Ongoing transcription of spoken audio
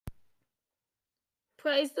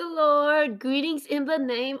Praise the Lord. Greetings in the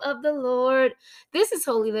name of the Lord. This is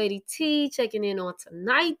Holy Lady T checking in on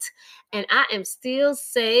tonight. And I am still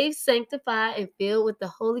saved, sanctified, and filled with the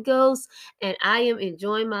Holy Ghost. And I am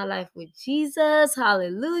enjoying my life with Jesus.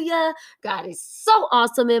 Hallelujah. God is so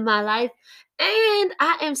awesome in my life. And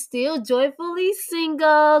I am still joyfully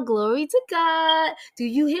single. Glory to God. Do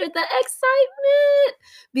you hear the excitement?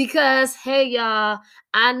 Because, hey, y'all,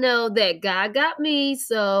 I know that God got me.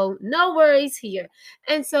 So, no worries here.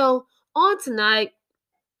 And so on tonight,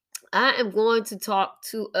 I am going to talk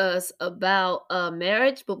to us about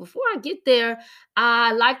marriage. But before I get there,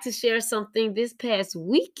 I like to share something this past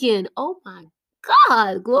weekend. Oh my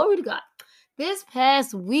God, glory to God. This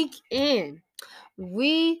past weekend,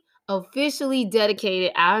 we officially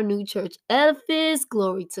dedicated our new church edifice.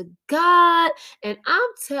 Glory to God. And I'm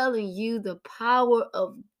telling you, the power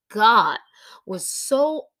of God was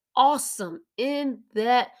so awesome in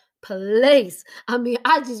that place. I mean,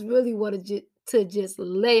 I just really wanted to just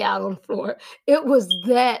lay out on the floor. It was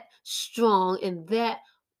that strong and that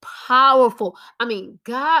powerful. I mean,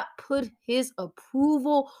 God put his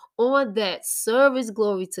approval on that service.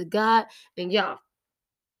 Glory to God. And y'all,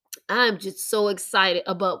 I'm just so excited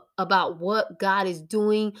about what God is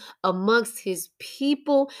doing amongst his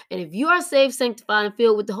people. And if you are saved, sanctified, and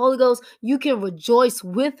filled with the Holy Ghost, you can rejoice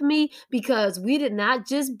with me because we did not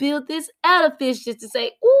just build this edifice just to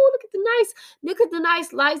say, oh, look at the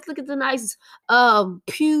nice lights, look at the nice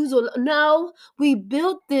pews. Or no, we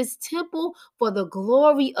built this temple for the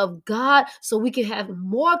glory of God so we can have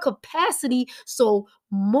more capacity so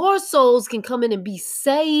more souls can come in and be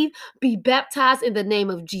saved, be baptized in the name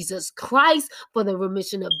of Jesus Christ for the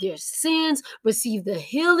remission of their sins, receive the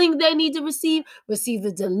healing they need to receive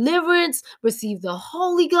the deliverance, receive the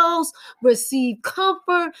Holy Ghost, receive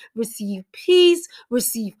comfort, receive peace,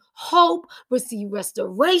 receive hope, receive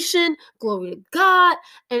restoration. Glory to God.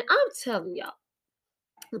 And I'm telling y'all,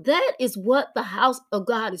 that is what the house of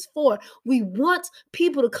God is for. We want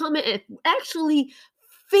people to come in and actually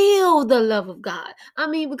feel the love of God. I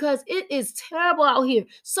mean, because it is terrible out here.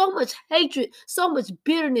 So much hatred, so much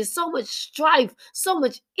bitterness, so much strife, so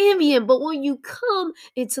much envying. But when you come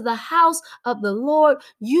into the house of the Lord,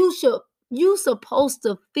 you supposed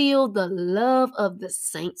to feel the love of the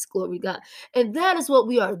saints, glory to God. And that is what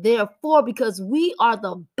we are there for because we are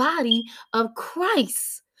the body of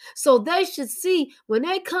Christ. So they should see when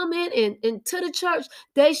they come in and into the church,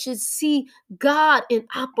 they should see God in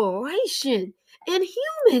operation in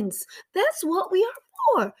humans. That's what we are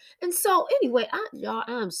for. And so, anyway,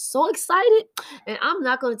 I'm so excited, and I'm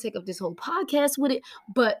not going to take up this whole podcast with it.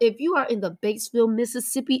 But if you are in the Batesville,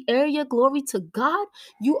 Mississippi area, glory to God,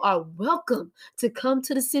 you are welcome to come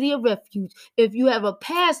to the City of Refuge. If you have a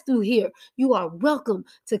pass through here, you are welcome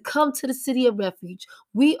to come to the City of Refuge.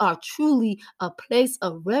 We are truly a place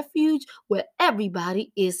of refuge where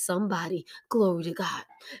everybody is somebody. Glory to God.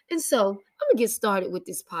 And so I'm gonna get started with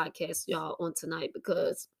this podcast, y'all, on tonight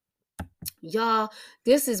because y'all,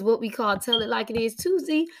 this is what we call Tell It Like It Is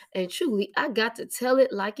Tuesday. And truly, I got to tell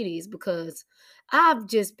it like it is because I've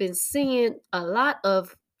just been seeing a lot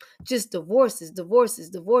of just divorces,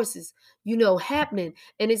 happening.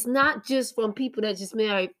 And it's not just from people that just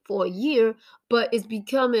married for a year, but it's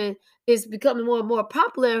becoming more and more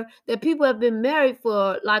popular that people have been married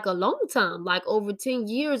for like a long time, like over 10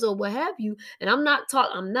 years or what have you. And I'm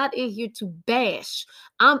not in here to bash.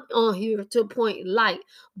 I'm on here to point light.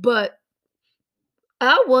 But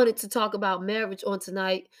I wanted to talk about marriage on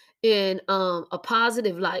tonight in a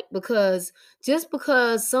positive light because just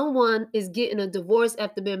because someone is getting a divorce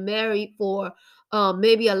after being married for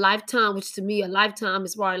maybe a lifetime, which to me a lifetime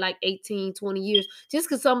is probably like 18, 20 years, just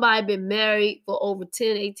because somebody been married for over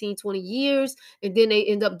 10, 18, 20 years and then they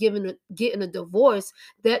end up getting a divorce,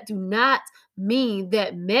 that do not mean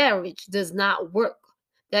that marriage does not work.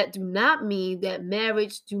 That do not mean that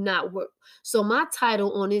marriage do not work. So my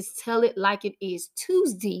title on this Tell It Like It Is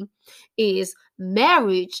Tuesday is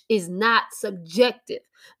Marriage is Not Subjective.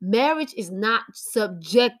 Marriage is not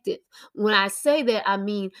subjective. When I say that, I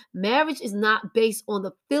mean marriage is not based on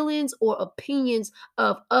the feelings or opinions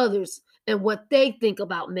of others and what they think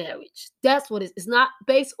about marriage. That's what it is. It's not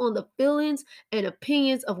based on the feelings and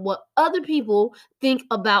opinions of what other people think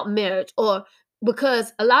about marriage, or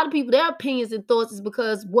because a lot of people, their opinions and thoughts is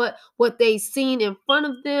because what they seen in front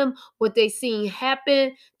of them, what they seen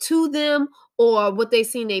happen to them, or what they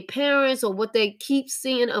seen their parents, or what they keep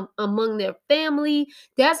seeing among their family.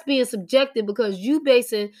 That's being subjective because you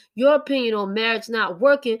basing your opinion on marriage not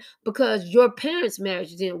working because your parents'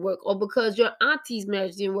 marriage didn't work, or because your auntie's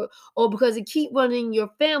marriage didn't work, or because it keep running in your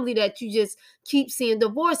family that you just keep seeing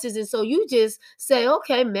divorces, and so you just say,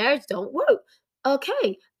 okay, marriage don't work.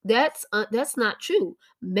 Okay, that's not true.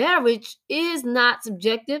 Marriage is not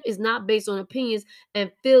subjective. It's not based on opinions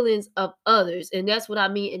and feelings of others, and that's what I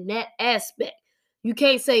mean in that aspect. You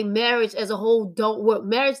can't say marriage as a whole don't work.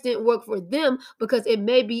 Marriage didn't work for them because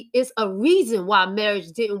it's a reason why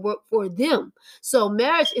marriage didn't work for them. So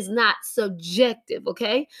marriage is not subjective.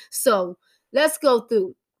 Okay, so let's go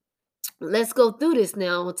through. Let's go through this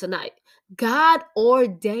now tonight. God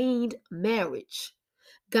ordained marriage.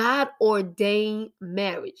 God ordained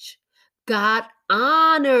marriage. God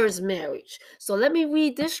honors marriage. So let me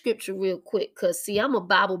read this scripture real quick because, see, I'm a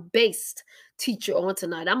Bible based teacher on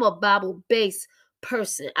tonight. I'm a Bible based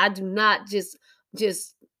person. I do not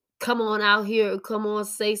just come on out here and come on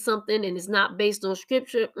say something and it's not based on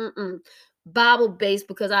scripture. Bible based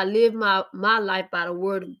because I live my life by the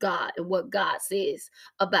word of God and what God says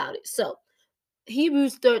about it. So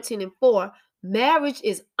Hebrews 13 and 4, marriage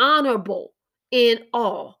is honorable in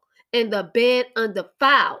all, and the bed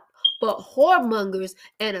undefiled, but whoremongers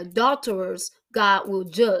and adulterers God will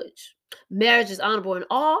judge. Marriage is honorable in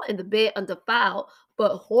all, and the bed undefiled,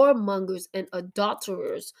 but whoremongers and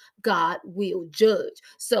adulterers God will judge.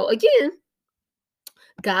 So again,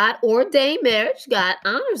 God ordained marriage. God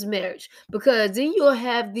honors marriage because then you'll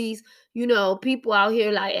have these, people out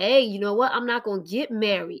here like, hey, you know what? I'm not going to get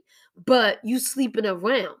married, but you sleeping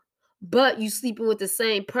around, but you sleeping with the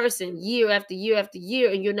same person year after year after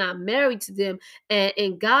year, and you're not married to them. And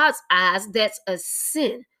in God's eyes, that's a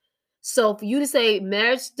sin. So for you to say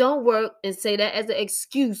marriage don't work and say that as an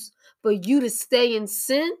excuse for you to stay in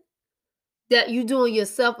sin, that you're doing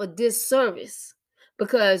yourself a disservice.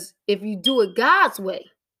 Because if you do it God's way,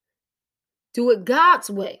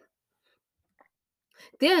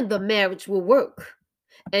 then the marriage will work.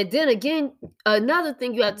 And then again, another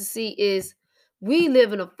thing you have to see is we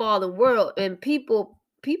live in a fallen world and people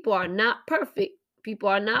are not perfect. People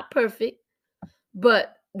are not perfect,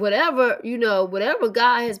 but whatever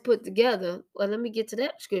God has put together. Well, let me get to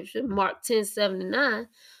that scripture. Mark 10:7-9.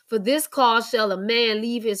 For this cause shall a man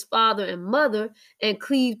leave his father and mother and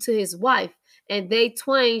cleave to his wife, and they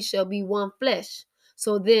twain shall be one flesh.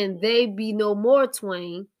 So then they be no more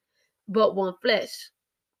twain, but one flesh.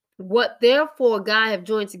 What therefore God have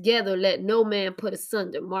joined together, let no man put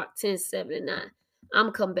asunder. Mark 10:7-9. I'm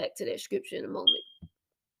gonna come back to that scripture in a moment.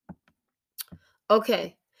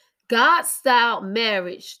 Okay. God styled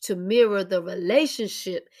marriage to mirror the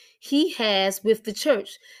relationship he has with the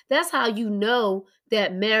church. That's how you know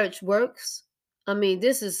that marriage works. I mean,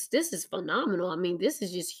 this is phenomenal. I mean, this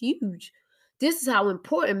is just huge. This is how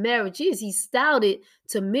important marriage is. He styled it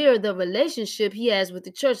to mirror the relationship he has with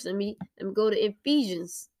the church. Let me go to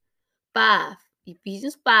Ephesians 5.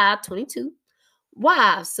 Ephesians 5:22.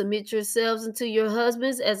 Wives, submit yourselves unto your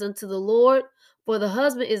husbands as unto the Lord, for the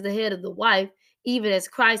husband is the head of the wife, even as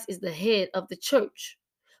Christ is the head of the church.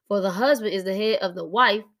 For the husband is the head of the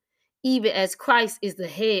wife, even as Christ is the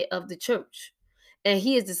head of the church. And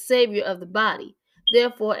he is the Savior of the body.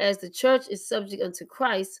 Therefore, as the church is subject unto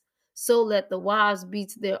Christ, so let the wives be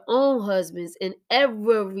to their own husbands in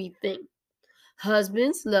everything.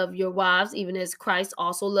 Husbands, love your wives, even as Christ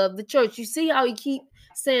also loved the church. You see how he keep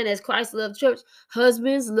saying as Christ loved the church?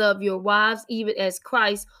 Husbands, love your wives, even as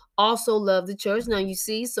Christ also loved the church. Now you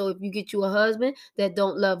see, so if you get you a husband that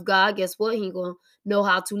don't love God, guess what? He ain't gonna know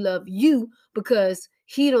how to love you because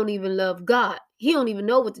he don't even love God. He don't even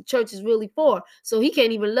know what the church is really for. So he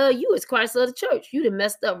can't even love you as Christ loved the church. You done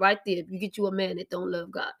messed up right there if you get you a man that don't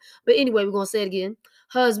love God. But anyway, we're gonna say it again.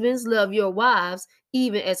 Husbands, love your wives,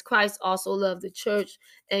 even as Christ also loved the church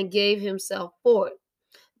and gave himself for it,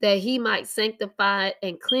 that he might sanctify it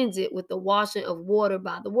and cleanse it with the washing of water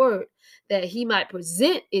by the word, that he might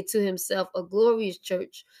present it to himself a glorious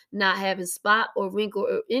church, not having spot or wrinkle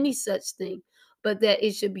or any such thing, but that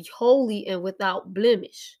it should be holy and without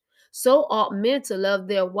blemish. So ought men to love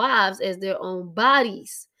their wives as their own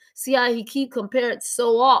bodies. See how he keep comparing,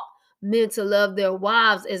 so ought men to love their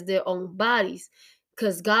wives as their own bodies,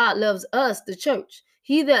 because God loves us, the church.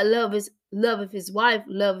 He that loveth his wife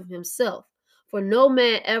loveth himself. For no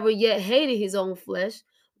man ever yet hated his own flesh,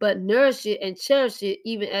 but nourished it and cherished it,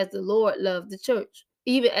 even as the Lord loved the church,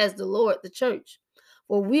 even as the Lord the church.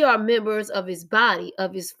 For we are members of his body,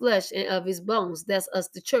 of his flesh, and of his bones. That's us,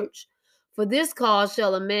 the church. For this cause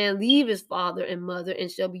shall a man leave his father and mother, and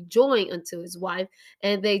shall be joined unto his wife,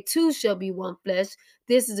 and they two shall be one flesh.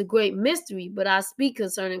 This is a great mystery, but I speak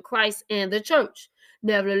concerning Christ and the church.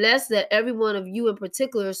 Nevertheless, that every one of you in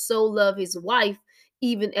particular so love his wife,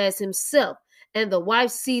 even as himself, and the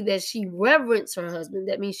wife see that she reverence her husband.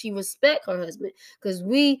 That means she respect her husband, because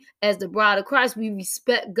we, as the bride of Christ, we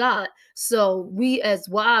respect God. So we, as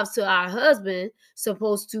wives to our husband,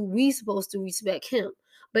 supposed to respect him.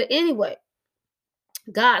 But anyway,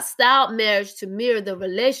 God styled marriage to mirror the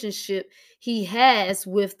relationship he has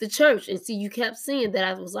with the church. And see, you kept seeing that.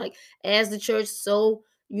 I was like, as the church, so,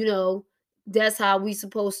 that's how we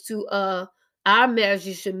supposed to, our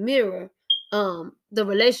marriages should mirror the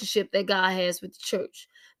relationship that God has with the church.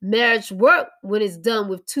 Marriage work when it's done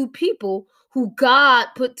with two people who God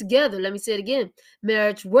put together. Let me say it again.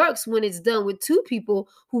 Marriage works when it's done with two people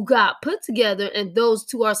who God put together, and those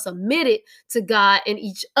two are submitted to God and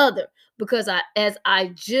each other. Because as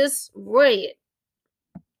I just read,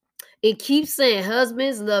 it keeps saying,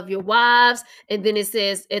 husbands, love your wives. And then it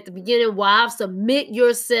says at the beginning, wives, submit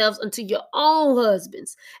yourselves unto your own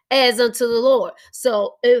husbands as unto the Lord.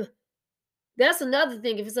 So if that's another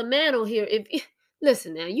thing, if it's a man on here,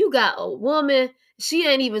 listen now, you got a woman, she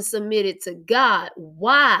ain't even submitted to God.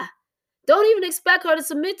 Why? Don't even expect her to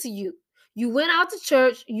submit to you. You went out to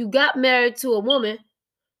church, you got married to a woman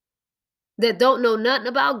that don't know nothing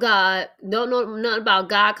about God, don't know nothing about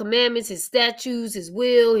God commandments, his statutes, his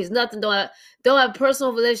will, his nothing, don't have a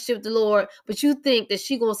personal relationship with the Lord, but you think that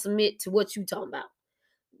she gonna submit to what you talking about.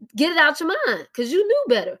 Get it out your mind, because you knew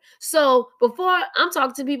better. So before I'm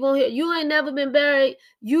talking to people here, you ain't never been married,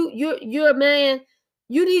 you're a man,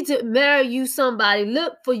 you need to marry you somebody,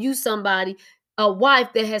 look for you somebody, a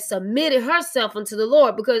wife that has submitted herself unto the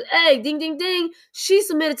Lord, because hey, ding ding ding, she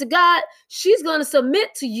submitted to God, she's gonna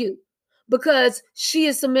submit to you, because she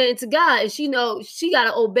is submitting to God, and she knows she got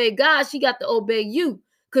to obey God, she got to obey you,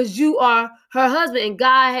 because you are her husband, and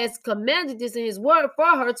God has commanded this in his word for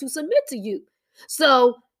her to submit to you.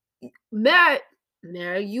 So marry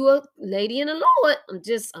you a lady in the Lord.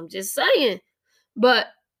 I'm just saying. But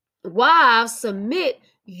wives, submit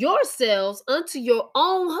yourselves unto your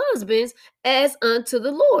own husbands as unto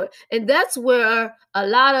the Lord. And that's where a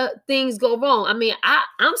lot of things go wrong. I mean,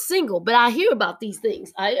 I'm single, but I hear about these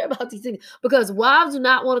things. I hear about these things because wives do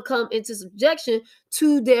not want to come into subjection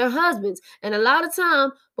to their husbands. And a lot of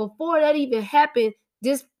time before that even happened,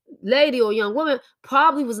 this lady or young woman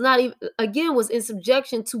probably was not even, again, was in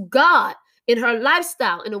subjection to God in her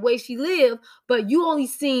lifestyle, in the way she lived, but you only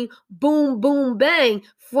seen boom, boom, bang,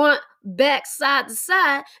 front, back, side to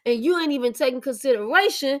side, and you ain't even taking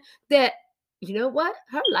consideration that, you know what,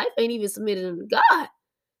 her life ain't even submitted unto God.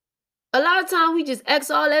 A lot of time we just X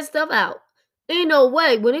all that stuff out. Ain't no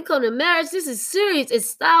way. When it comes to marriage, this is serious. It's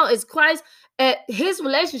style, it's Christ, at his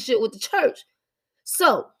relationship with the church.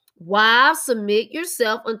 So, wives, submit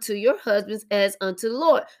yourself unto your husbands as unto the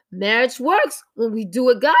Lord. Marriage works when we do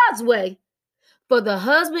it God's way. For the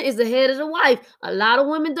husband is the head of the wife. A lot of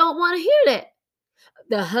women don't want to hear that.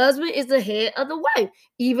 The husband is the head of the wife,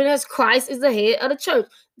 even as Christ is the head of the church.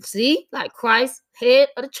 See, like Christ, head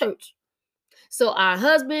of the church. So our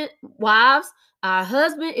husband, wives, our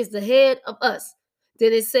husband is the head of us.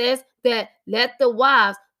 Then it says that let the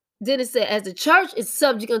wives, then it says as the church is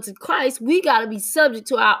subject unto Christ, we got to be subject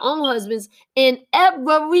to our own husbands in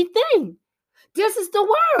everything. This is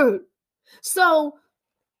the word. So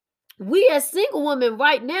we as single women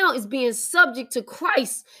right now is being subject to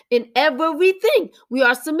Christ in everything. We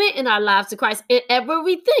are submitting our lives to Christ in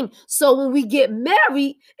everything. So when we get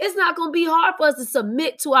married, it's not going to be hard for us to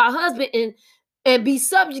submit to our husband and be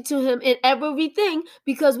subject to him in everything,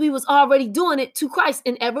 because we was already doing it to Christ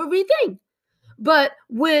in everything. But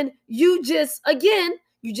when you just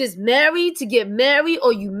marry to get married,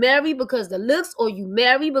 or you marry because of the looks, or you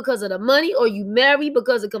marry because of the money, or you marry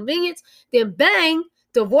because of convenience, then bang,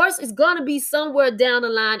 divorce is going to be somewhere down the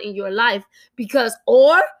line in your life, because,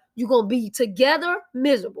 or you're going to be together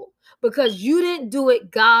miserable because you didn't do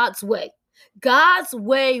it God's way. God's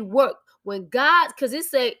way worked. When God, because it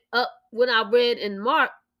say when I read in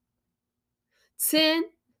Mark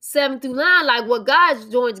 10:7-9, like what God's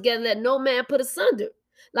joined together, let no man put asunder.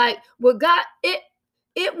 Like what God,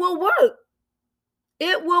 it will work.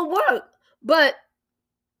 It will work. But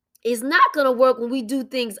it's not going to work when we do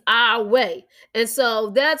things our way. And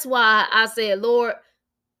so that's why I said, Lord,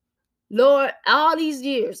 all these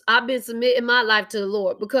years I've been submitting my life to the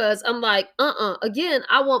Lord, because I'm like, again,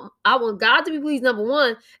 I want God to be pleased, number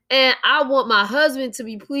one, and I want my husband to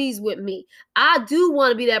be pleased with me. I do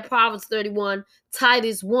want to be that Proverbs 31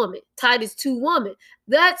 Titus 2 woman.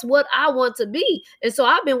 That's what I want to be. And so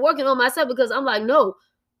I've been working on myself, because I'm like, no,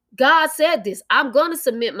 God said this. I'm going to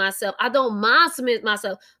submit myself. I don't mind submitting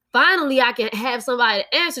myself. Finally, I can have somebody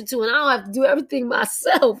to answer to, and I don't have to do everything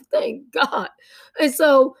myself. Thank God. And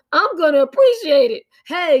so I'm going to appreciate it.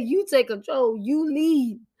 Hey, you take control. You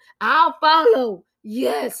lead. I'll follow.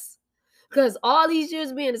 Yes. Because all these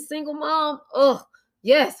years being a single mom, oh,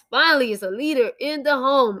 yes, finally it's a leader in the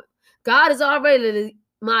home. God is already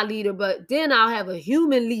my leader, but then I'll have a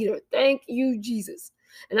human leader. Thank you, Jesus.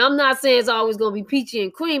 And I'm not saying it's always going to be peachy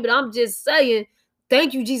and cream, but I'm just saying,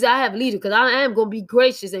 thank you, Jesus, I have a leader, because I am going to be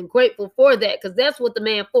gracious and grateful for that, because that's what the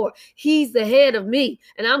man for. He's the head of me,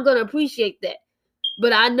 and I'm going to appreciate that.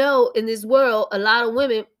 But I know in this world, a lot of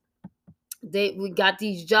women, we got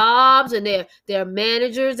these jobs, and they're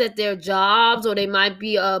managers at their jobs, or they might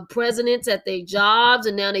be presidents at their jobs,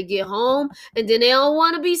 and now they get home and then they don't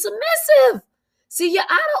want to be submissive. See, you're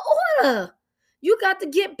out of order. You got to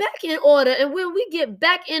get back in order, and when we get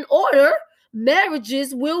back in order,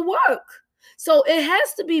 marriages will work. So it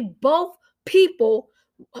has to be both people,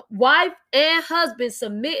 wife and husband,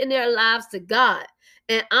 submitting their lives to God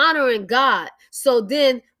and honoring God. So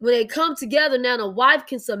then when they come together, now the wife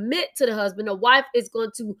can submit to the husband. The wife is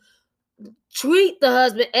going to treat the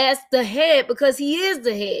husband as the head, because he is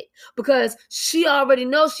the head, because she already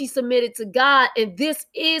knows she submitted to God, and this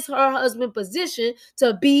is her husband's position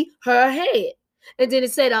to be her head. And then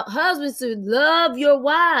it said, husbands, to love your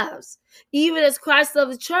wives, even as Christ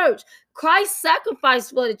loved the church. Christ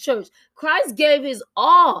sacrificed for the church. Christ gave his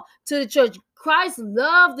all to the church. Christ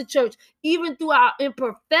loved the church, even through our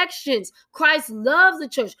imperfections. Christ loves the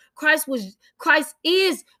church. Christ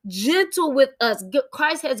is gentle with us.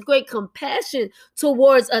 Christ has great compassion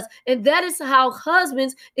towards us. And that is how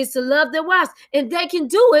husbands is to love their wives. And they can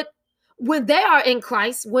do it when they are in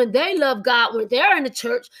Christ, when they love God, when they're in the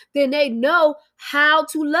church, then they know how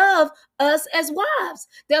to love us as wives.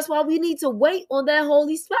 That's why we need to wait on that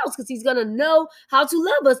holy spouse, because he's going to know how to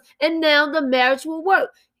love us. And now the marriage will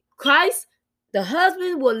work. Christ, the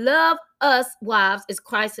husband, will love us wives as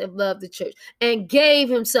Christ have loved the church and gave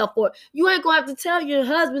himself for it. You ain't gonna have to tell your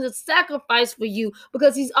husband to sacrifice for you,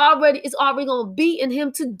 because it's already gonna be in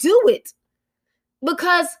him to do it,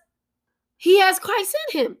 because he has Christ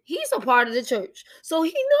in him. He's a part of the church, so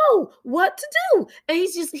he know what to do, and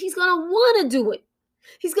he's gonna want to do it.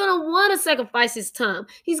 He's going to want to sacrifice his time.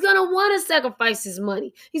 He's going to want to sacrifice his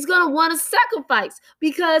money. He's going to want to sacrifice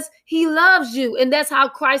because he loves you. And that's how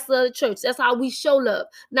Christ loved the church. That's how we show love,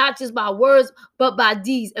 not just by words, but by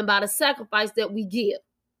deeds and by the sacrifice that we give.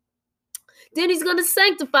 Then he's going to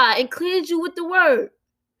sanctify and cleanse you with the word.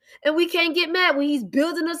 And we can't get mad when he's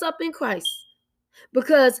building us up in Christ,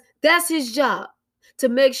 because that's his job, to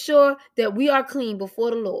make sure that we are clean before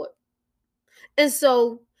the Lord. And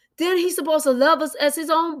so then he's supposed to love us as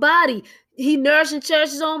his own body. He nourished and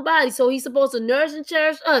cherished his own body, so he's supposed to nourish and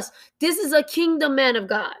cherish us. This is a kingdom man of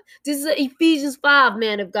God. This is an Ephesians 5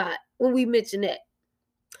 man of God, when we mention that.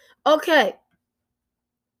 Okay.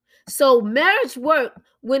 So marriage work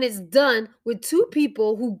when it's done with two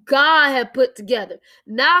people who God had put together.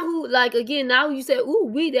 Now now you say,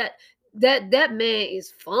 ooh, that man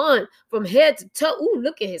is fun from head to toe. Ooh,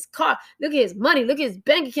 look at his car, look at his money, look at his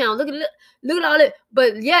bank account, look at all that.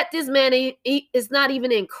 But yet this man is not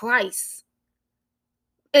even in Christ.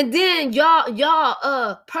 And then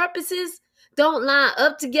y'all purposes don't line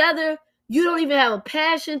up together. You don't even have a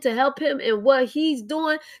passion to help him in what he's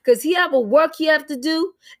doing, because he have a work he have to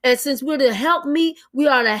do. And since we're to help me, we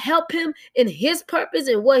are to help him in his purpose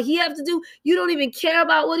and what he have to do. You don't even care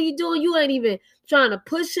about what he's doing. You ain't even trying to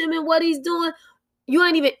push him in what he's doing. You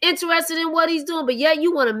ain't even interested in what he's doing, but yet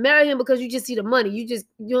you want to marry him because you just see the money. You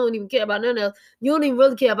don't even care about nothing else. You don't even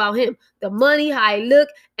really care about him. The money, how he look,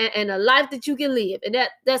 and the life that you can live. And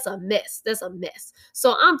that's a mess. That's a mess.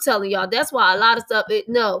 So I'm telling y'all, that's why a lot of stuff,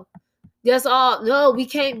 that's all. No, we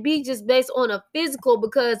can't be just based on a physical,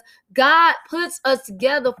 because God puts us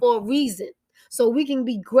together for a reason. So we can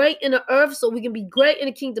be great in the earth, so we can be great in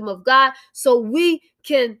the kingdom of God, so we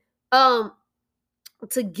can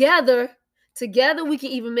together we can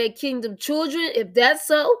even make kingdom children, if that's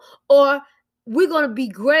so, or we're going to be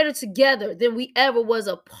greater together than we ever was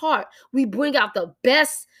apart. We bring out the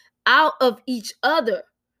best out of each other.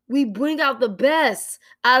 We bring out the best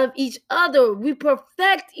out of each other. We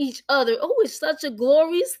perfect each other. Oh, it's such a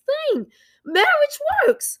glorious thing. Marriage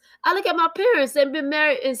works. I look at my parents. They've been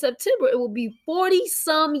married in September. It will be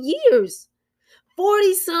 40-some years.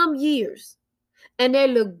 40-some years. And they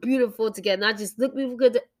look beautiful together. Not just look beautiful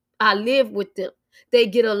good. I live with them. They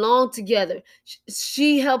get along together.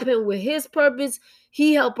 She helped him with his purpose.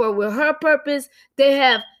 He helped her with her purpose. They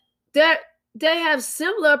have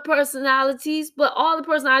similar personalities, but all the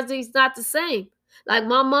personalities not the same. Like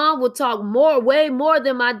my mom will talk way more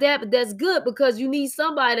than my dad, but that's good, because you need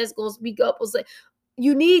somebody that's going to speak up and say,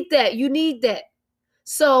 you need that.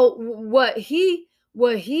 So what he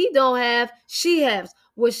don't have, she has.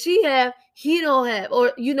 What she have, he don't have,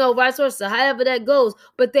 or vice versa, however that goes.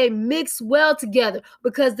 But they mix well together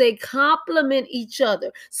because they complement each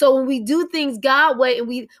other. So when we do things God way and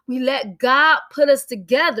we let God put us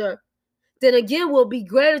together, then again we'll be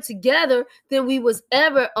greater together than we was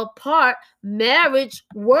ever apart. Marriage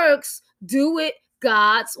works. Do it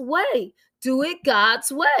God's way. Do it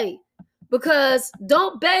God's way. Because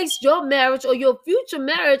don't base your marriage or your future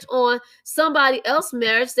marriage on somebody else's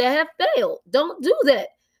marriage that have failed. Don't do that.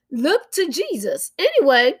 Look to Jesus.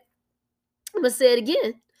 Anyway, I'm going to say it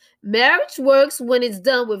again. Marriage works when it's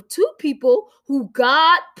done with two people who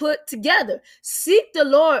God put together. Seek the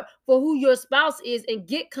Lord for who your spouse is and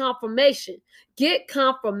get confirmation. Get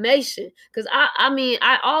confirmation. Because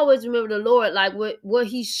I always remember the Lord, like what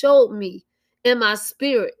he showed me in my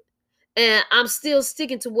spirit. And I'm still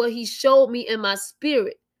sticking to what he showed me in my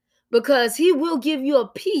spirit, because he will give you a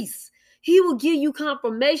peace. He will give you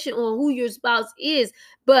confirmation on who your spouse is.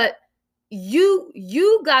 But you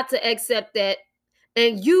got to accept that,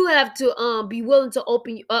 and you have to be willing to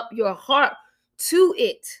open up your heart to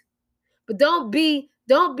it. But don't be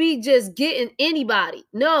just getting anybody.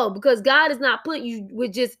 No, because God is not putting you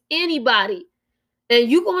with just anybody.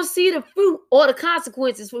 And you're going to see the fruit or the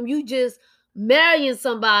consequences from you just marrying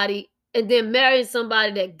somebody and then marrying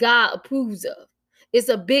somebody that God approves of. It's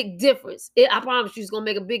a big difference. I promise you, it's going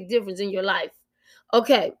to make a big difference in your life.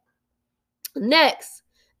 Okay. Next,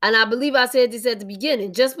 and I believe I said this at the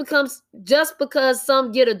beginning, just because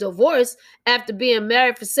some get a divorce after being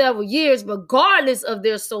married for several years, regardless of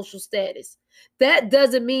their social status, that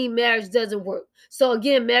doesn't mean marriage doesn't work. So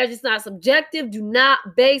again, marriage is not subjective. Do not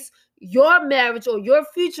base your marriage or your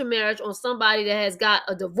future marriage on somebody that has got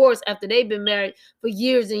a divorce after they've been married for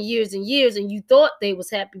years and years and years, and you thought they was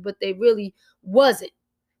happy, but they really wasn't.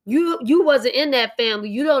 You wasn't in that family.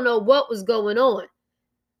 You don't know what was going on.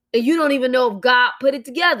 And you don't even know if God put it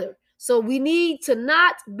together. So we need to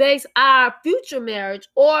not base our future marriage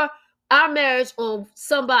or our marriage on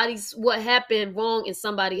what happened wrong in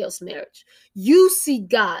somebody else's marriage. You seek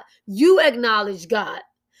God. You acknowledge God.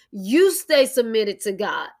 You stay submitted to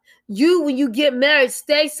God. When you get married,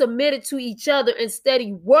 stay submitted to each other and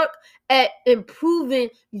steady work at improving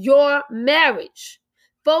your marriage.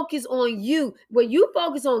 Focus on you. When you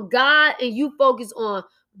focus on God and you focus on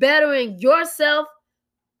bettering yourself,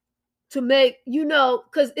 to make,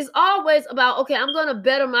 because it's always about, okay, I'm going to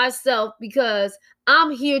better myself because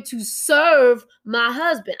I'm here to serve my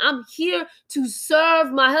husband. I'm here to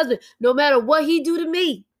serve my husband no matter what he do to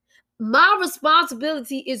me. My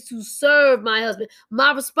responsibility is to serve my husband.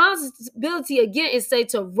 My responsibility, again, is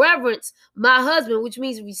to reverence my husband, which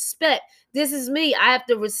means respect. This is me. I have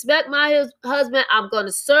to respect my husband. I'm going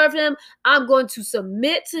to serve him. I'm going to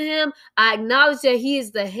submit to him. I acknowledge that he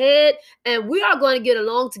is the head, and we are going to get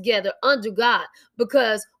along together under God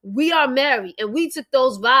because we are married, and we took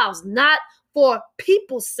those vows not for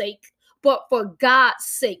people's sake, but for God's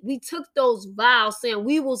sake. We took those vows saying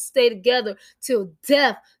we will stay together till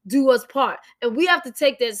death do us part. And we have to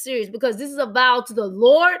take that serious because this is a vow to the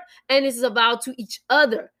Lord and this is a vow to each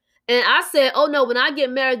other. And I said, oh no, when I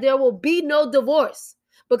get married, there will be no divorce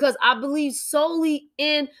because I believe solely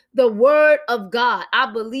in the word of God.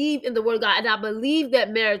 I believe in the word of God, and I believe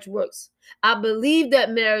that marriage works. I believe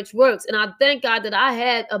that marriage works. And I thank God that I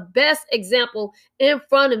had a best example in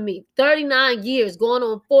front of me. 39 years, going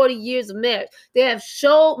on 40 years of marriage. They have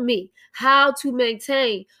showed me how to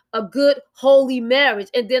maintain a good, holy marriage.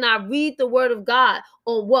 And then I read the word of God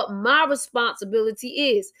on what my responsibility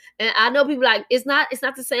is. And I know people like, it's not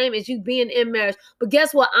the same as you being in marriage. But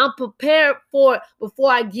guess what? I'm prepared for it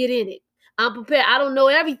before I get in it. I'm prepared. I don't know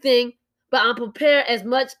everything, but I'm prepared as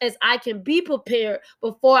much as I can be prepared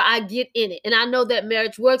before I get in it. And I know that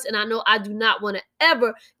marriage works, and I know I do not want to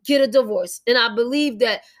ever get a divorce. And I believe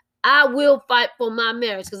that I will fight for my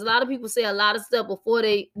marriage, because a lot of people say a lot of stuff before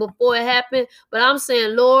it happened. But I'm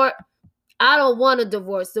saying, Lord, I don't want a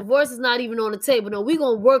divorce. Divorce is not even on the table. No, we're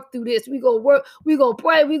going to work through this. We're going to work. We're going to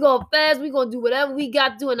pray. We're going to fast. We're going to do whatever we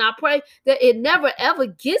got to do. And I pray that it never, ever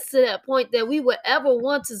gets to that point that we would ever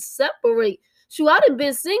want to separate. Shoot, I done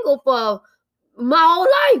been single for my whole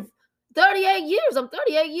life. 38 years. I'm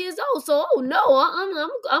 38 years old. So, oh no,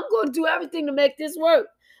 I'm going to do everything to make this work.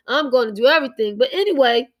 I'm going to do everything. But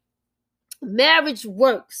anyway, marriage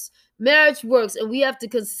works. Marriage works, and we have to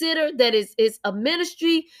consider that it's a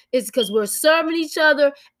ministry. It's because we're serving each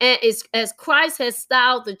other, and it's as Christ has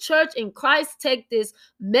styled the church, and Christ take this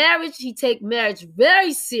marriage. He take marriage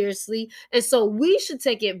very seriously, and so we should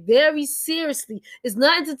take it very seriously. It's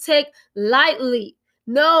nothing to take lightly.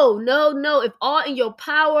 No. If all in your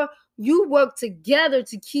power, You work together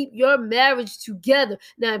to keep your marriage together.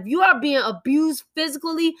 Now, if you are being abused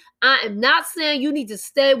physically, I am not saying you need to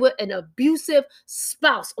stay with an abusive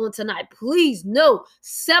spouse on tonight. Please, no.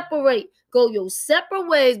 Separate. Go your separate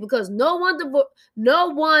ways, because no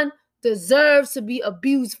one deserves to be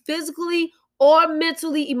abused physically or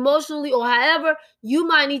mentally, emotionally, or however. You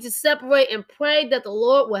might need to separate and pray that the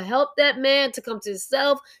Lord will help that man to come to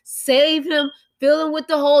himself, save him, fill him with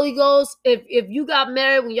the Holy Ghost if you got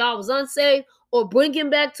married when y'all was unsaved, or bring him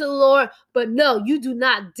back to the Lord. But no, you do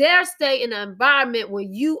not dare stay in an environment where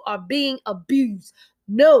you are being abused.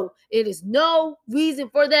 No, it is no reason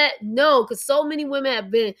for that. No, because so many women have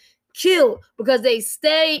been killed because they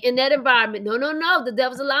stay in that environment. No, the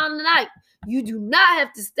devil's allowing tonight. You do not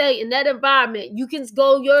have to stay in that environment. You can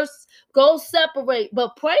go separate,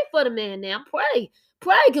 but pray for the man now. Pray,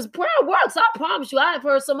 because prayer works. I promise you. I have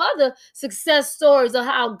heard some other success stories of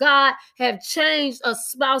how God have changed a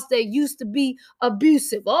spouse that used to be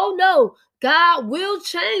abusive. Oh no, God will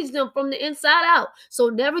change them from the inside out. So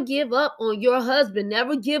never give up on your husband.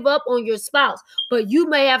 Never give up on your spouse. But you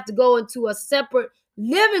may have to go into a separate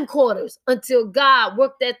living quarters until God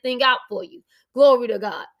work that thing out for you. Glory to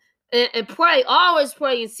God. And pray, always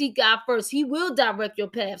pray and seek God first. He will direct your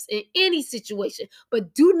paths in any situation.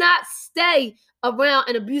 But do not stay around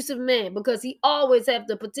an abusive man, because he always have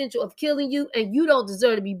the potential of killing you, and you don't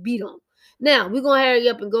deserve to be beat on. Now, we're going to hurry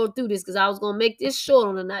up and go through this, because I was going to make this short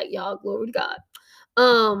on the night, y'all. Glory to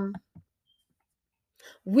God.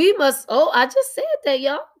 We must, I just said that,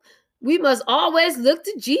 y'all. We must always look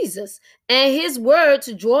to Jesus and his word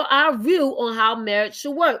to draw our view on how marriage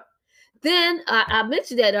should work. Then I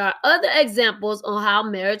mentioned that there are other examples on how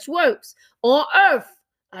marriage works. On earth,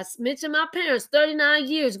 I mentioned my parents, 39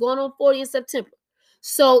 years, going on 40 in September.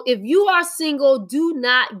 So if you are single, do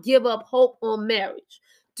not give up hope on marriage.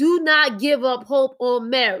 Do not give up hope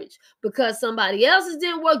on marriage. Because somebody else's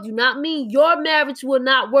didn't work, do not mean your marriage will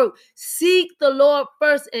not work. Seek the Lord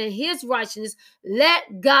first and his righteousness.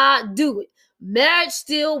 Let God do it. Marriage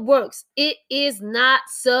still works. It is not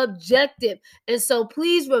subjective. And so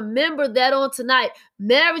please remember that on tonight.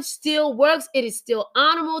 Marriage still works. It is still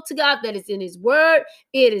honorable to God. That is in his word.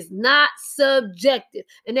 It is not subjective.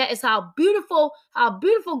 And that is how beautiful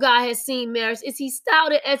God has seen marriage. Is he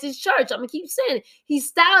styled it as his church. I'm going to keep saying it. He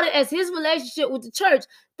styled it as his relationship with the church.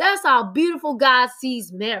 That's how beautiful God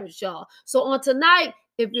sees marriage, y'all. So on tonight,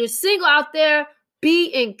 if you're single out there,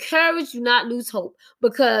 be encouraged. Do not lose hope,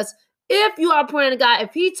 because if you are praying to God,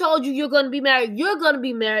 if he told you you're going to be married, you're going to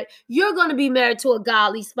be married. You're going to be married to a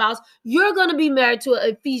godly spouse. You're going to be married to an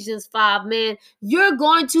Ephesians 5 man. You're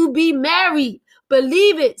going to be married.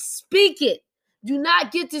 Believe it. Speak it. Do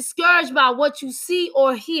not get discouraged by what you see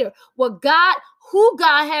or hear. Who God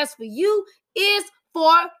has for you is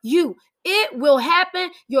for you. It will happen.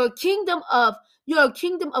 Your kingdom of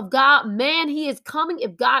God, man, he is coming.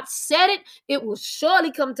 If God said it, it will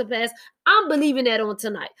surely come to pass. I'm believing that on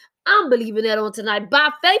tonight. By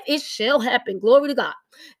faith, it shall happen. Glory to God.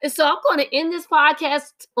 And so I'm going to end this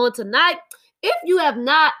podcast on tonight. If you have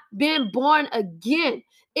not been born again,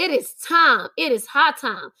 it is time. It is high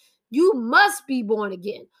time. You must be born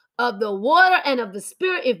again of the water and of the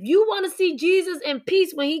spirit. If you want to see Jesus in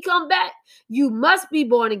peace when he come back, you must be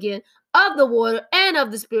born again of the water and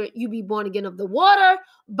of the spirit. You be born again of the water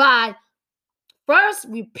by first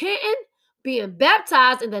repenting, being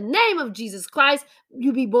baptized in the name of Jesus Christ.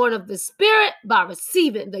 You be born of the Spirit by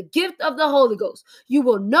receiving the gift of the Holy Ghost. You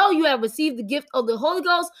will know you have received the gift of the Holy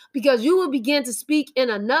Ghost because you will begin to speak in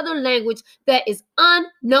another language that is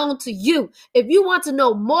unknown to you. If you want to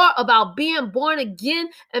know more about being born again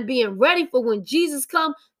and being ready for when Jesus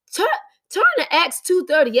comes, turn to Acts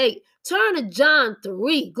 2:38. Turn to John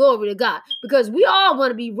 3. Glory to God. Because we all want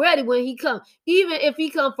to be ready when he comes. Even if he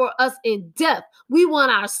comes for us in death. We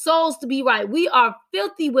want our souls to be right. We are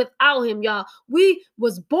filthy without him, y'all. We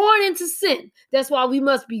was born into sin. That's why we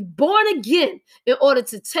must be born again in order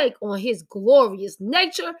to take on his glorious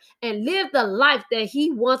nature and live the life that he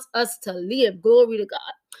wants us to live. Glory to God.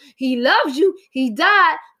 He loves you. He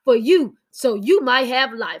died for you, so you might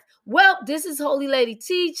have life. Well, this is Holy Lady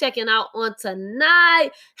T checking out on tonight.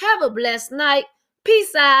 Have a blessed night.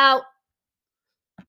 Peace out.